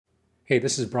Hey,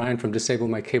 this is Brian from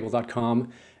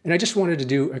DisableMyCable.com, and I just wanted to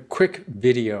do a quick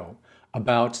video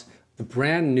about the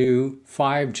brand new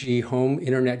 5G home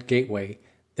internet gateway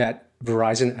that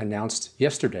Verizon announced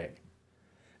yesterday.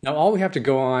 Now, all we have to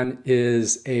go on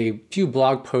is a few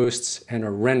blog posts and a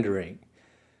rendering.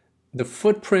 The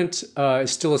footprint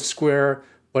is still a square,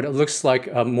 but it looks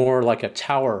like more like a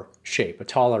tower shape, a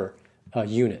taller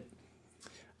unit.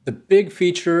 The big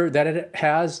feature that it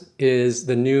has is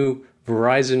the new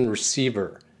Verizon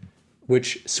receiver,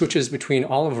 which switches between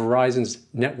all of Verizon's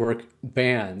network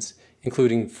bands,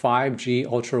 including 5G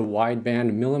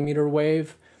ultra-wideband millimeter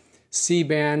wave,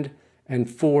 C-band, and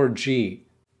 4G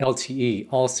LTE,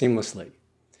 all seamlessly.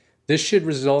 This should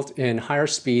result in higher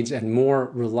speeds and more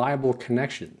reliable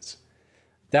connections.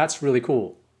 That's really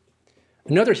cool.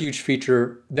 Another huge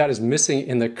feature that is missing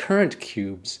in the current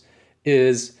cubes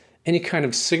is any kind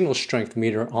of signal strength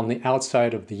meter on the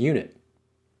outside of the unit.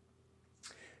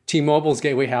 T-Mobile's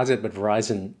gateway has it, but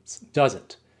Verizon's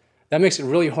doesn't. That makes it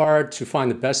really hard to find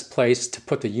the best place to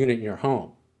put the unit in your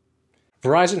home.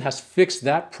 Verizon has fixed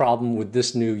that problem with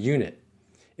this new unit.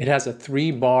 It has a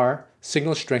 3-bar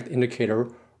signal strength indicator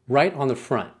right on the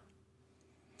front.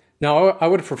 Now, I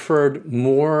would have preferred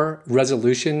more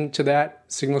resolution to that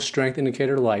signal strength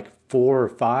indicator, like 4 or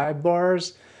 5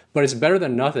 bars, but it's better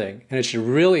than nothing, and it should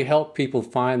really help people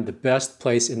find the best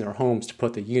place in their homes to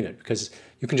put the unit, because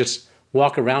you can just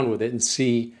walk around with it and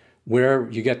see where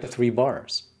you get the 3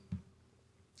 bars.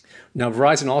 Now,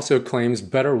 Verizon also claims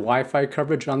better Wi-Fi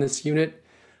coverage on this unit,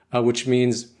 which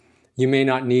means you may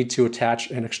not need to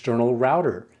attach an external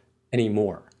router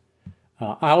anymore.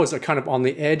 I was kind of on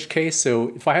the edge case,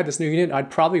 so if I had this new unit, I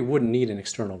probably wouldn't need an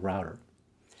external router.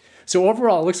 So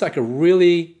overall, it looks like a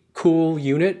really cool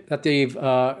unit that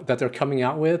they're coming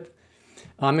out with.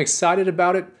 I'm excited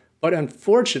about it, but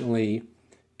unfortunately,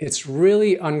 it's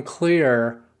really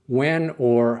unclear when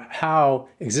or how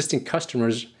existing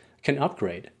customers can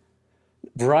upgrade.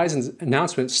 Verizon's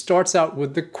announcement starts out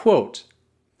with the quote,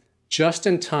 "Just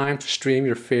in time to stream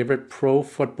your favorite pro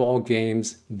football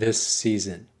games this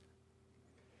season."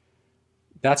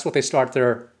 That's what they start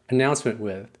their announcement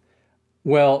with.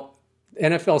 Well,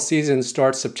 NFL season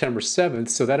starts September 7th,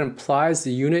 so that implies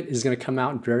the unit is going to come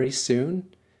out very soon.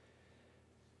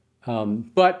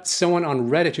 But someone on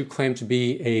Reddit who claimed to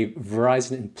be a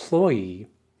Verizon employee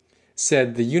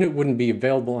said the unit wouldn't be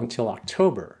available until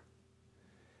October.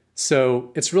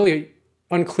 So it's really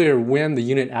unclear when the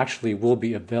unit actually will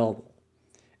be available.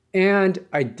 And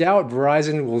I doubt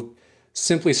Verizon will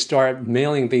simply start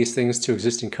mailing these things to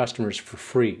existing customers for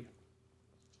free.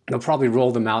 They'll probably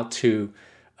roll them out to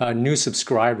new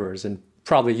subscribers and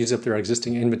probably use up their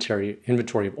existing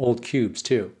inventory of old cubes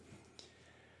too.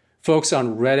 Folks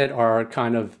on Reddit are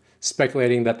kind of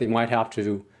speculating that they might have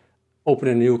to open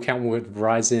a new account with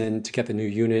Verizon to get the new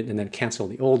unit and then cancel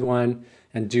the old one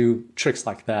and do tricks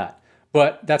like that.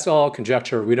 But that's all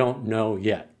conjecture. We don't know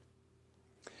yet.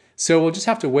 So we'll just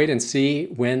have to wait and see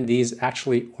when these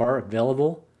actually are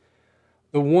available.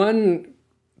 The one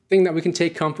thing that we can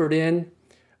take comfort in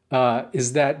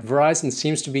is that Verizon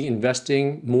seems to be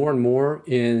investing more and more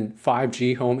in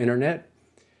 5G home internet,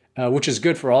 which is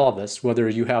good for all of us, whether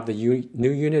you have the new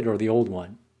unit or the old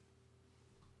one.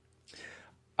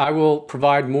 I will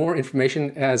provide more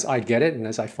information as I get it and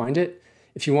as I find it.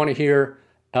 If you want to hear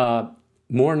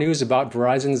more news about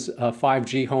Verizon's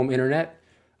 5G home internet,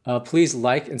 please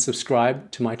like and subscribe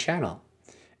to my channel.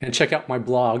 And check out my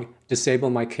blog,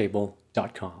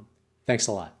 DisableMyCable.com. Thanks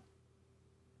a lot.